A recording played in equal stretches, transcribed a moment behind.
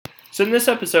So in this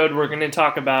episode, we're going to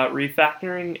talk about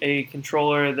refactoring a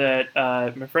controller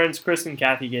that my friends Chris and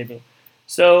Kathy gave me.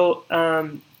 So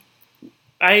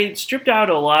I stripped out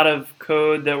a lot of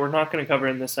code that we're not going to cover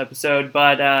in this episode,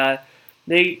 but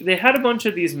they had a bunch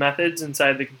of these methods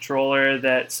inside the controller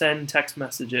that send text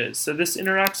messages. So this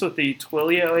interacts with the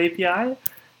Twilio API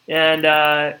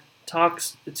and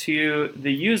talks to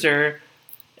the user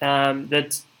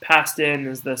that's passed in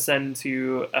as the send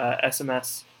to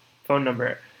SMS phone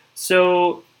number.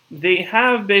 So they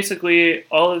have basically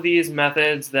all of these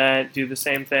methods that do the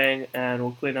same thing, and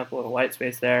we'll clean up a little white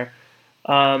space there.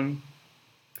 And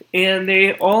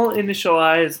they all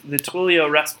initialize the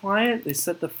Twilio REST client. They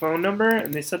set the phone number,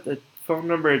 and they set the phone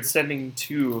number it's sending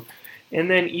to. And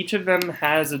then each of them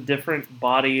has a different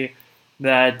body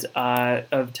that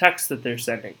of text that they're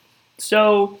sending.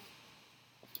 So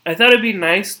I thought it'd be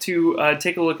nice to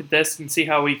take a look at this and see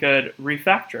how we could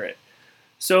refactor it.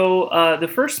 So the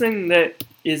first thing that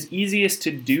is easiest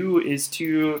to do is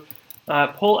to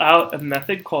pull out a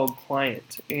method called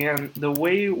client. And the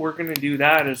way we're going to do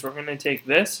that is we're going to take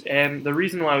this, and the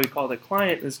reason why we called it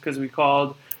client is because we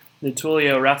called the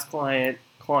Twilio REST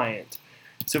client.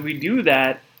 So if we do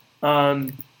that,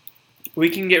 we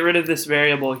can get rid of this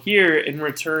variable here and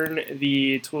return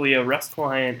the Twilio REST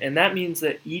client, and that means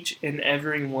that each and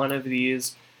every one of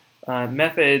these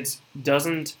methods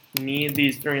doesn't need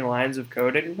these 3 lines of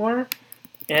code anymore.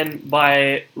 And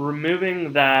by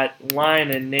removing that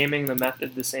line and naming the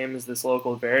method the same as this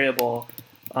local variable,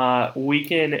 we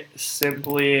can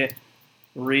simply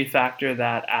refactor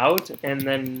that out and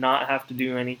then not have to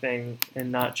do anything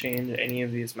and not change any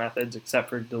of these methods except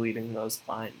for deleting those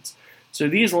lines. So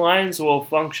these lines will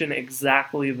function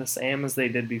exactly the same as they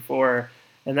did before,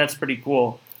 and that's pretty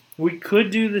cool. We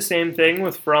could do the same thing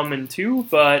with from and to,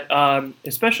 but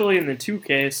especially in the to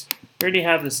case, we already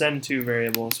have the send to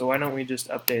variable, so why don't we just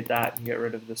update that and get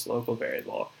rid of this local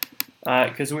variable?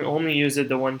 Because we only use it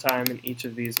the one time in each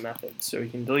of these methods. So we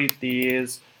can delete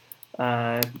these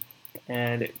and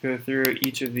go through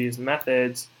each of these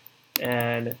methods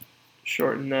and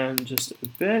shorten them just a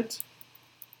bit.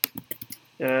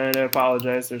 And I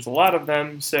apologize, there's a lot of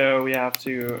them, so we have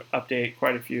to update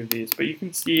quite a few of these. But you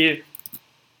can see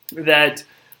that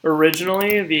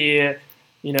originally the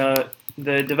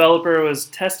developer was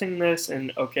testing this,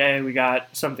 and okay, we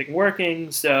got something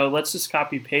working, so let's just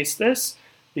copy paste this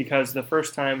because the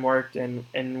first time worked,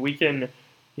 and we can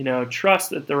trust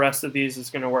that the rest of these is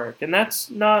going to work. And that's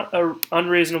not an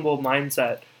unreasonable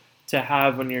mindset to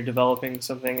have when you're developing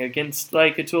something against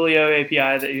like a Twilio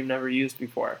API that you've never used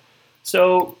before.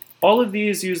 So all of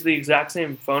these use the exact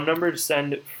same phone number to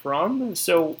send from,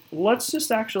 so let's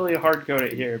just actually hard code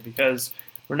it here because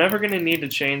we're never going to need to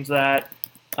change that.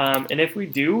 And if we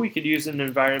do, we could use an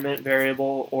environment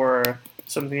variable or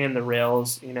something in the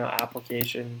Rails,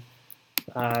 application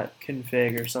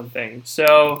config or something.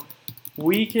 So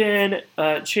we can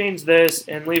change this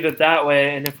and leave it that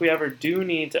way, and if we ever do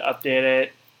need to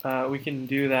update it, we can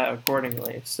do that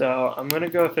accordingly. So I'm going to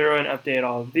go through and update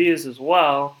all of these as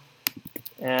well.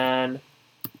 And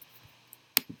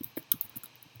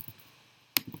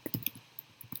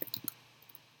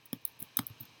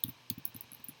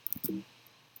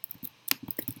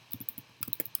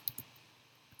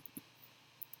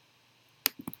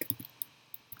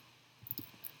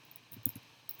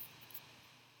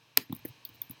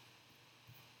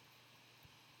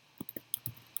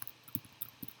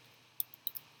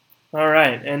all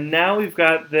right, and now we've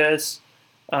got this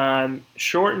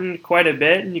shortened quite a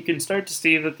bit, and you can start to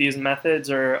see that these methods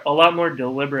are a lot more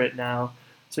deliberate now.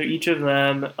 So each of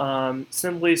them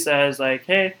simply says like,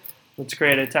 hey, let's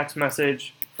create a text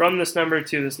message from this number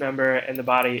to this number and the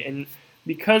body. And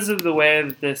because of the way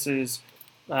that this is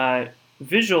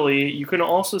visually, you can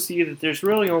also see that there's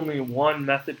really only one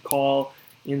method call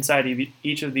inside of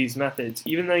each of these methods.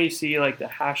 Even though you see like the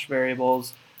hash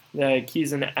variables, the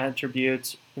keys and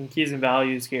attributes, and keys and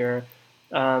values here,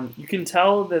 you can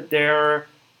tell that they're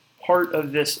part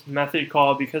of this method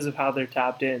call because of how they're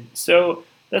tapped in. So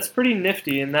that's pretty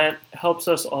nifty, and that helps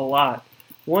us a lot.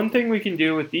 One thing we can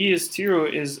do with these too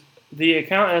is the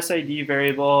account SID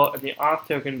variable and the auth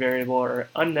token variable are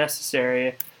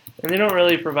unnecessary, and they don't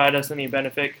really provide us any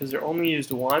benefit because they're only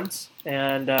used once,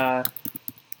 and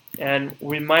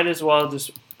we might as well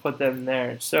just put them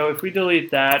there. So if we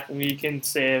delete that, we can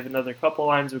save another couple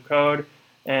lines of code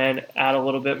and add a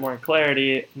little bit more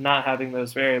clarity, not having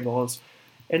those variables.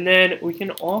 And then we can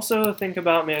also think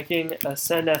about making a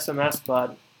send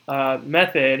SMS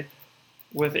method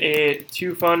with a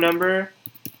to phone number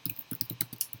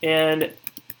and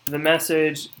the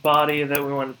message body that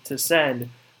we want to send.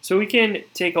 So So we can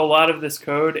take a lot of this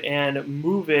code and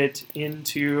move it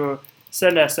into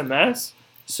send SMS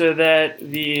so that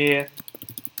the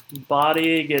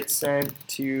body gets sent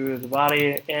to the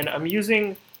body. And I'm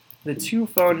using the to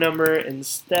phone number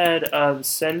instead of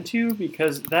send to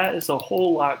because that is a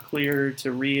whole lot clearer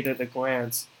to read at a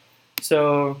glance.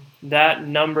 So that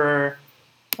number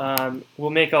will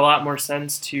make a lot more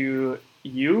sense to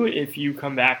you if you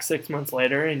come back 6 months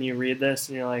later and you read this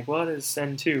and you're like, what is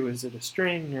send to? Is it a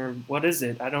string or what is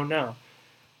it? I don't know.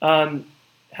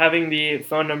 Having the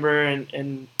phone number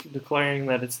and declaring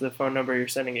that it's the phone number you're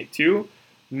sending it to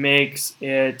makes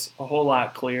it a whole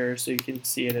lot clearer so you can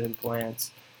see it at a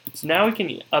glance. So now we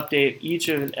can update each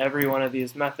and every one of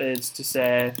these methods to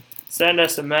say send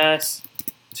SMS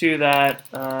to that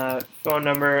phone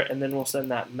number, and then we'll send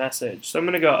that message. So I'm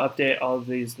going to go update all of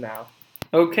these now.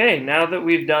 Okay, now that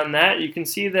we've done that, you can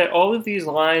see that all of these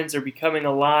lines are becoming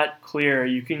a lot clearer.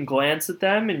 You can glance at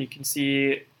them and you can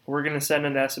see we're going to send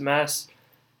an SMS.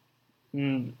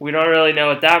 We don't really know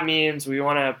what that means. We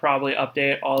want to probably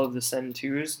update all of the send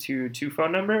tos to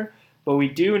phone number, but we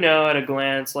do know at a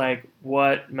glance like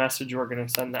what message we're going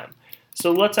to send them.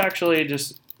 So let's actually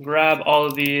just grab all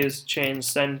of these, change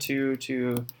send to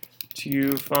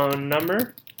phone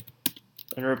number,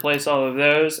 and replace all of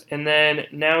those. And then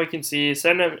now we can see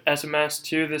send an SMS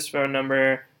to this phone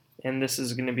number, and this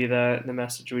is going to be the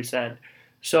message we send.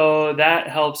 So that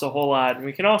helps a whole lot. And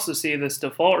we can also see this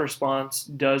default response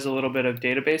does a little bit of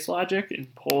database logic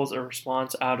and pulls a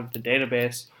response out of the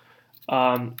database,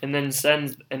 and then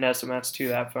sends an SMS to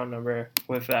that phone number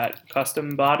with that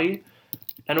custom body.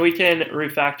 And we can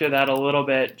refactor that a little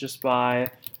bit just by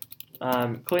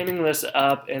cleaning this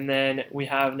up, and then we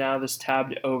have now this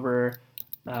tabbed over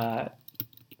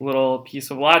little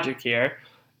piece of logic here.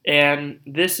 And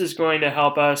this is going to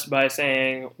help us by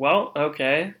saying, well,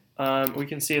 okay, we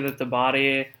can see that the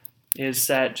body is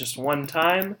set just one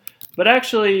time. But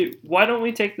actually, why don't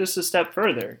we take this a step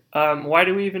further? Why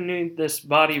do we even need this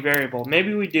body variable?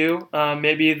 Maybe we do.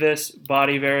 Maybe this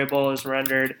body variable is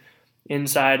rendered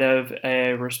inside of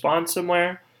a response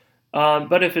somewhere.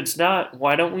 But if it's not,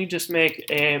 why don't we just make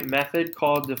a method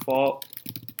called default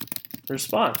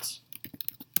response?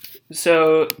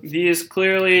 So these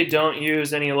clearly don't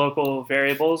use any local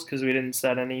variables because we didn't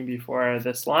set any before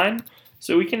this line.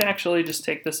 So we can actually just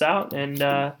take this out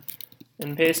and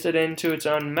paste it into its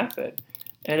own method.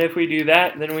 And if we do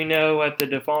that, then we know what the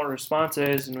default response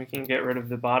is, and we can get rid of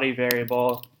the body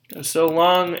variable so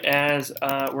long as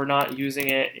we're not using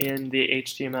it in the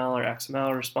HTML or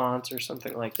XML response or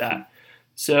something like that.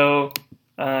 So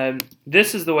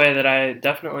this is the way that I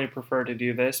definitely prefer to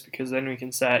do this, because then we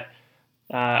can set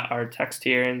our text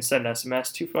here and send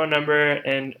SMS to phone number,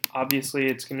 and obviously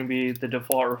it's going to be the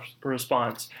default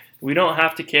response. We don't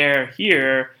have to care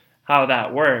here how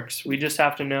that works. We just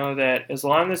have to know that as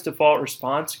long as default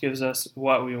response gives us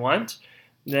what we want,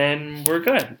 then we're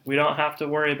good. We don't have to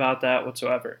worry about that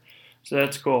whatsoever. So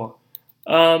that's cool.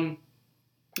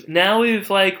 Now we've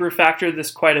refactored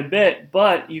this quite a bit,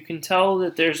 but you can tell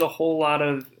that there's a whole lot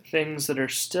of things that are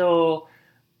still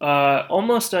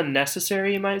almost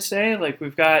unnecessary, you might say. Like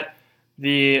we've got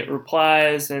the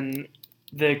replies, and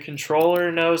the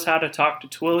controller knows how to talk to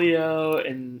Twilio,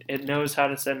 and it knows how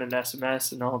to send an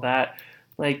SMS and all that.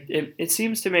 It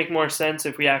seems to make more sense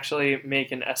if we actually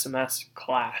make an SMS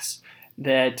class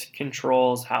that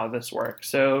controls how this works.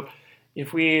 So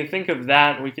if we think of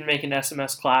that, we can make an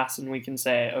SMS class, and we can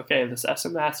say, okay, this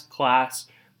SMS class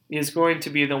is going to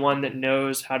be the one that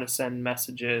knows how to send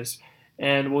messages.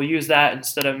 And we'll use that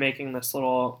instead of making this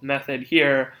little method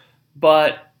here.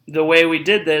 But the way we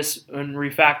did this and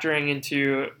refactoring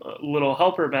into little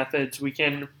helper methods, we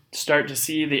can start to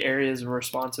see the areas of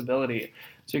responsibility.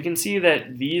 So you can see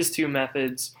that these two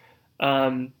methods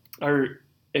are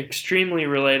extremely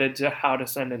related to how to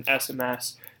send an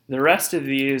SMS. The rest of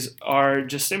these are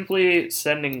just simply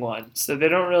sending one. So they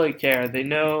don't really care. They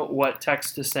know what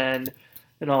text to send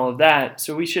and all of that.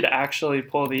 So we should actually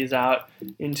pull these out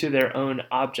into their own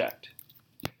object.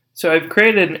 So I've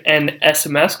created an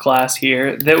SMS class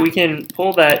here that we can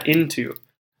pull that into.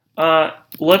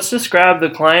 Let's just grab the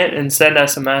client and send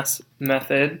SMS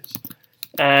methods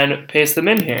and paste them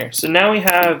in here. So now we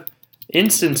have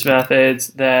instance methods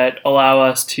that allow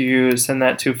us to send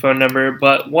that to a phone number,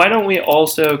 but why don't we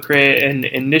also create an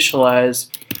initialize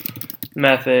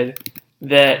method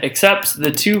that accepts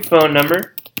the to phone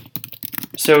number,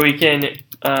 so we can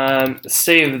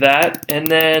save that, and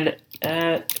then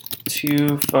at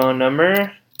to phone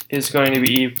number is going to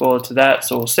be equal to that,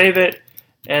 so we'll save it,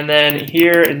 and then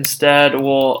here instead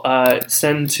we'll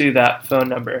send to that phone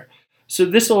number. So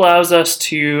this allows us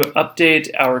to update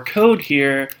our code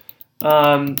here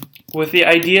with the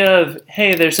idea of,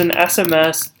 hey, there's an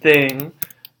SMS thing,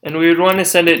 and we would want to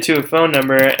send it to a phone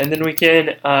number, and then we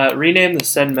can rename the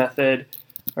send method,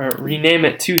 or rename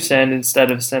it to send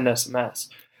instead of send SMS.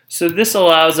 So this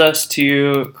allows us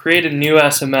to create a new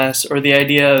SMS, or the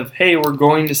idea of, hey, we're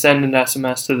going to send an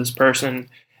SMS to this person,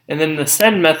 and then the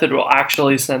send method will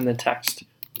actually send the text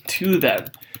to them.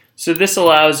 So this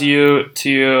allows you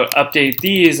to update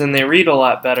these, and they read a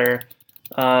lot better,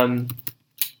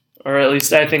 or at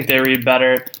least I think they read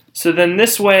better. So then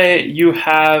this way you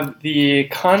have the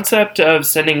concept of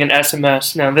sending an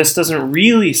SMS. Now this doesn't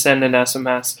really send an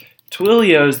SMS.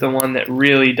 Twilio is the one that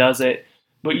really does it,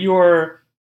 but your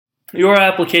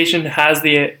application has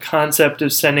the concept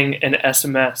of sending an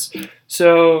SMS.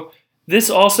 So this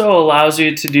also allows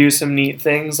you to do some neat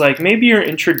things, like maybe your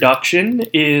introduction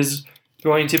is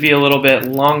going to be a little bit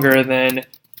longer than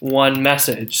one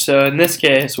message. So in this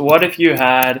case, what if you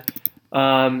had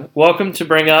welcome to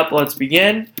bring up, let's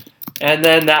begin, and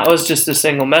then that was just a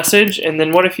single message, and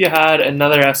then what if you had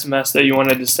another SMS that you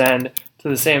wanted to send to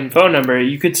the same phone number?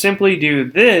 You could simply do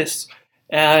this,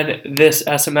 and this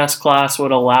SMS class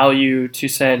would allow you to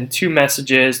send 2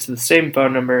 messages to the same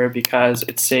phone number because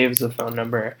it saves the phone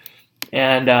number.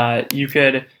 And you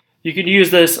could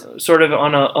use this sort of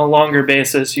on a longer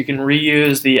basis. You can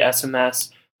reuse the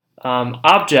SMS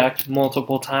object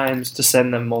multiple times to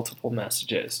send them multiple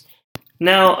messages.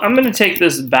 Now I'm going to take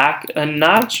this back a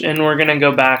notch, and we're going to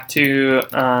go back to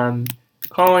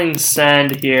calling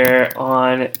send here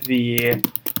on the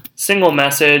single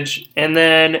message, and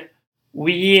then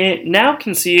we now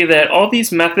can see that all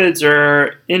these methods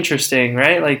are interesting,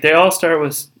 right? Like they all start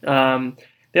with,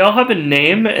 they all have a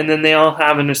name, and then they all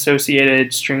have an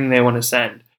associated string they want to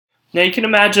send. Now you can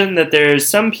imagine that there's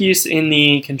some piece in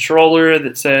the controller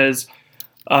that says,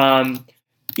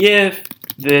 if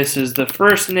this is the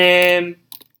first name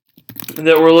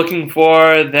that we're looking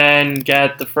for, then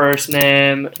get the first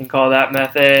name and call that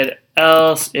method.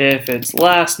 Else, if it's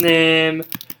last name,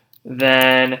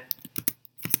 then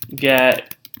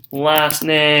get last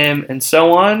name, and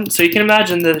so on. So you can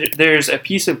imagine that there's a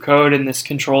piece of code in this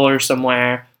controller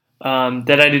somewhere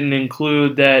that I didn't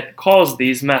include that calls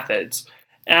these methods.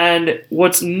 And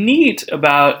what's neat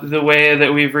about the way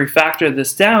that we've refactored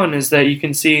this down is that you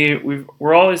can see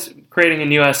we're always creating a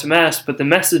new SMS, but the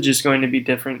message is going to be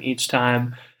different each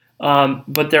time.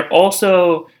 But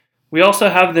we also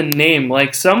have the name.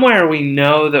 Like somewhere we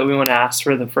know that we want to ask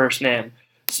for the first name.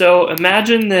 So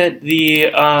imagine that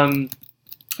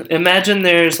imagine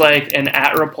there's like an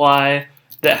 @reply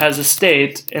that has a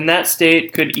state, and that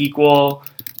state could equal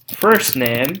first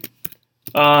name,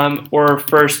 or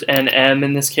first NM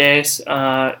in this case.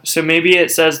 So maybe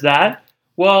it says that.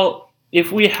 Well,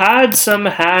 if we had some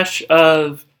hash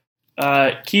of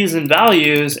keys and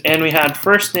values, and we had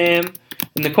first name,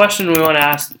 and the question we want to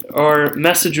ask, or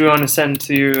message we want to send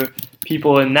to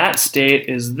people in that state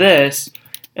is this,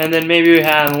 and then maybe we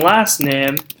had last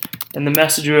name, and the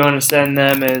message we want to send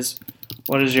them is,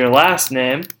 what is your last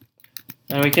name?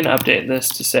 And we can update this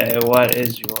to say, what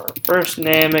is your first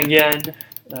name again?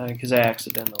 Because I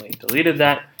accidentally deleted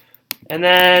that. And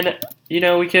then,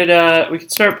 we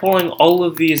could start pulling all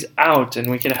of these out, and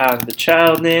we could have the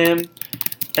child name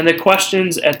and the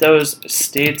questions at those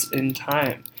states in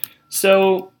time.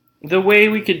 So the way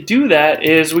we could do that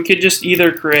is we could just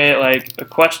either create like a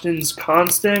questions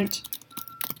constant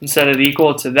instead of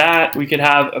equal to that. We could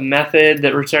have a method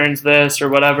that returns this or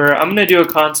whatever. I'm going to do a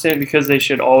constant because they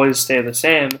should always stay the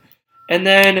same. And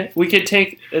then we could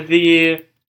take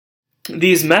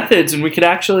these methods and we could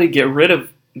actually get rid of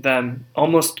them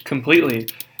almost completely.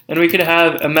 And we could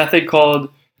have a method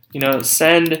called,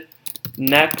 send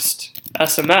next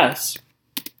SMS.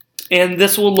 And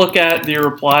this will look at the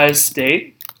replies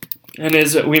state. And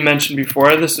as we mentioned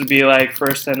before, this would be like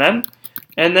first NM.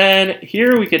 And then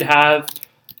here we could have,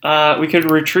 we could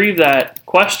retrieve that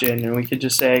question, and we could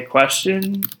just say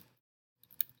question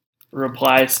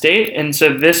reply state. And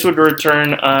so this would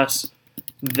return us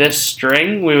this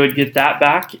string. We would get that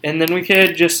back, and then we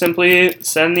could just simply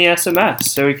send the SMS.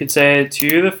 So we could say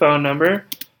to the phone number,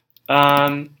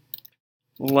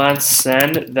 let's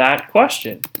send that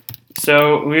question.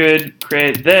 So we would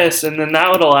create this, and then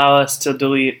that would allow us to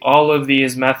delete all of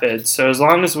these methods. So as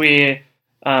long as we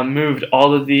moved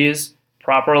all of these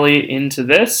properly into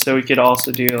this, so we could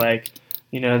also do like,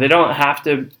 they don't have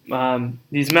to,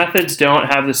 these methods don't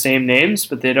have the same names,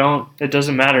 but it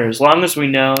doesn't matter. As long as we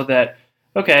know that,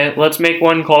 okay, let's make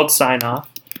one called sign off,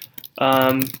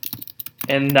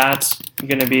 and that's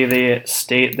going to be the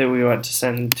state that we want to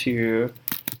send to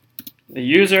the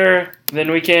user.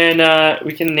 Then we can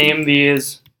name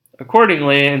these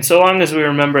accordingly. And so long as we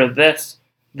remember this,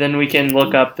 then we can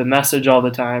look up the message all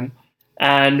the time,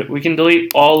 and we can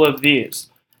delete all of these.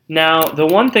 Now, the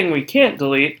one thing we can't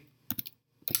delete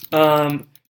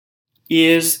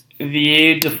is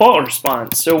the default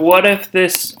response. So what if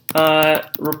this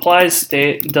replies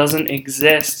state doesn't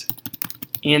exist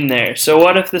in there? So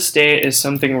what if the state is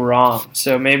something wrong?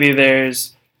 So maybe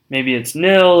it's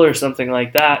nil or something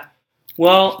like that.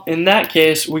 Well, in that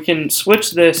case, we can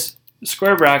switch this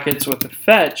square brackets with a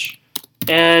fetch,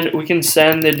 and we can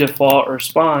send the default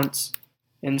response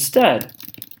instead.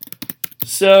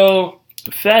 So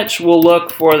fetch will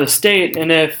look for the state,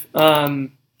 and if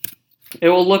it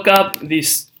will look up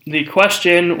the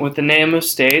question with the name of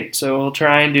state, so we'll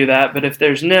try and do that. But if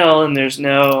there's nil and there's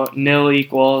no nil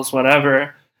equals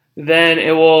whatever, then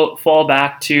it will fall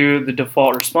back to the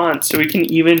default response. So we can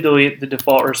even delete the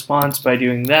default response by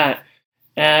doing that.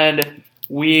 And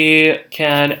we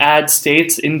can add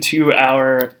states into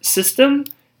our system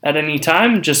at any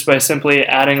time just by simply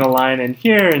adding a line in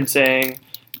here and saying,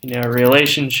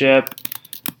 relationship,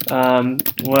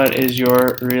 what is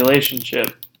your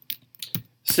relationship?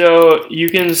 So you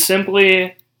can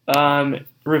simply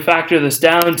refactor this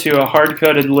down to a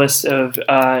hard-coded list of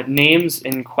names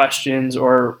and questions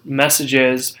or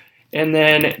messages, and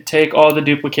then take all the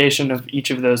duplication of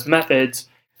each of those methods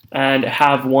and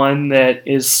have one that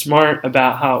is smart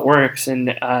about how it works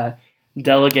and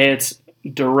delegates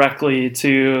directly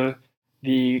to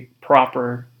the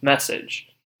proper message.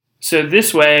 So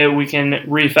this way we can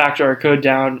refactor our code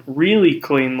down really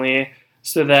cleanly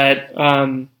so that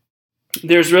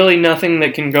there's really nothing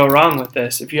that can go wrong with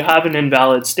this. If you have an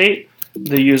invalid state,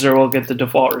 the user will get the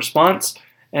default response,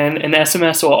 and an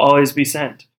SMS will always be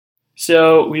sent.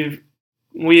 So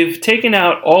we've taken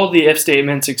out all the if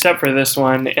statements except for this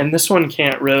one, and this one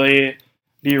can't really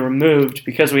be removed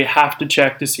because we have to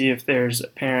check to see if there's a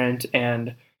parent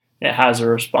and it has a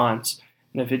response.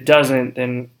 And if it doesn't,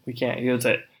 then we can't use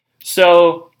it.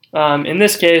 So in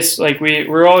this case,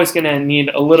 we're always going to need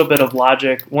a little bit of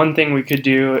logic. One thing we could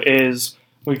do is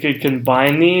we could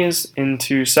combine these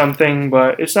into something,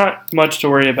 but it's not much to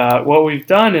worry about. What we've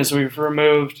done is we've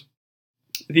removed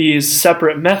these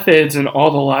separate methods and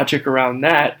all the logic around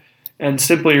that, and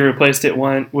simply replaced it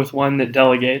with one that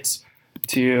delegates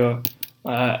to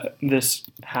this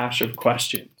hash of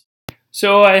questions.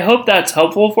 So I hope that's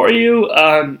helpful for you.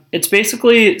 It's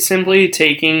basically simply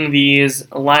taking these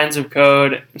lines of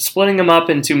code, splitting them up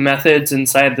into methods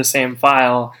inside the same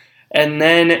file, and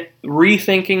then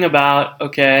rethinking about,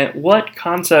 okay, what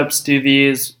concepts do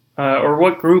these, or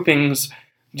what groupings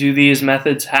do these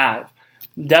methods have?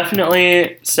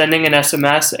 Definitely sending an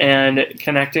SMS and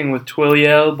connecting with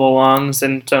Twilio belongs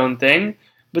in its own thing,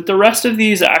 but the rest of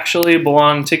these actually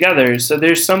belong together. So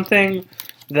there's something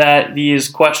that these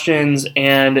questions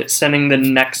and sending the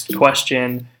next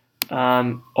question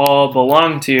all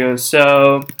belong to.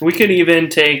 So we could even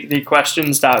take the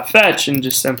questions.fetch and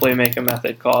just simply make a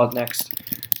method called next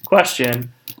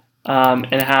question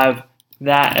and have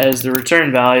that as the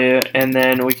return value, and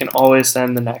then we can always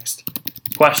send the next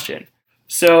question.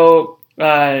 So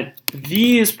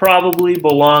these probably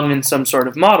belong in some sort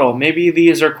of model. Maybe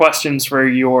these are questions for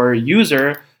your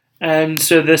user, and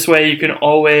so this way you can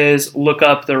always look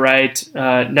up the right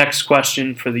next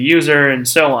question for the user and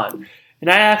so on. And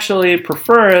I actually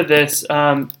prefer this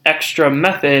extra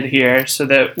method here so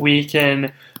that we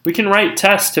can write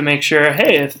tests to make sure,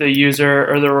 hey, if the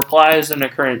user or the reply is in a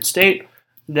current state,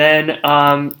 then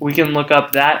we can look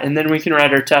up that, and then we can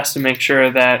write our test to make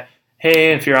sure that,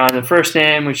 hey, if you're on the first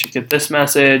name, we should get this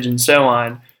message, and so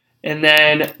on. And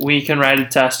then we can write a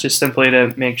test just simply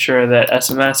to make sure that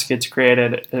SMS gets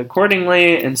created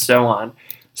accordingly, and so on.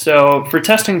 So for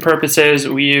testing purposes,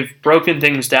 we've broken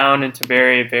things down into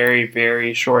very, very,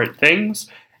 very short things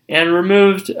and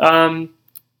removed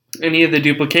any of the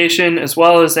duplication as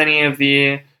well as any of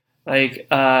the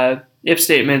if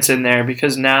statements in there,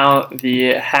 because now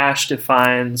the hash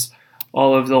defines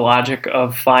all of the logic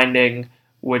of finding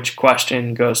which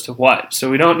question goes to what.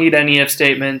 So we don't need any if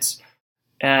statements,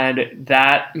 and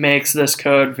that makes this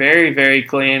code very, very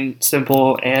clean,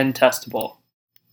 simple, and testable.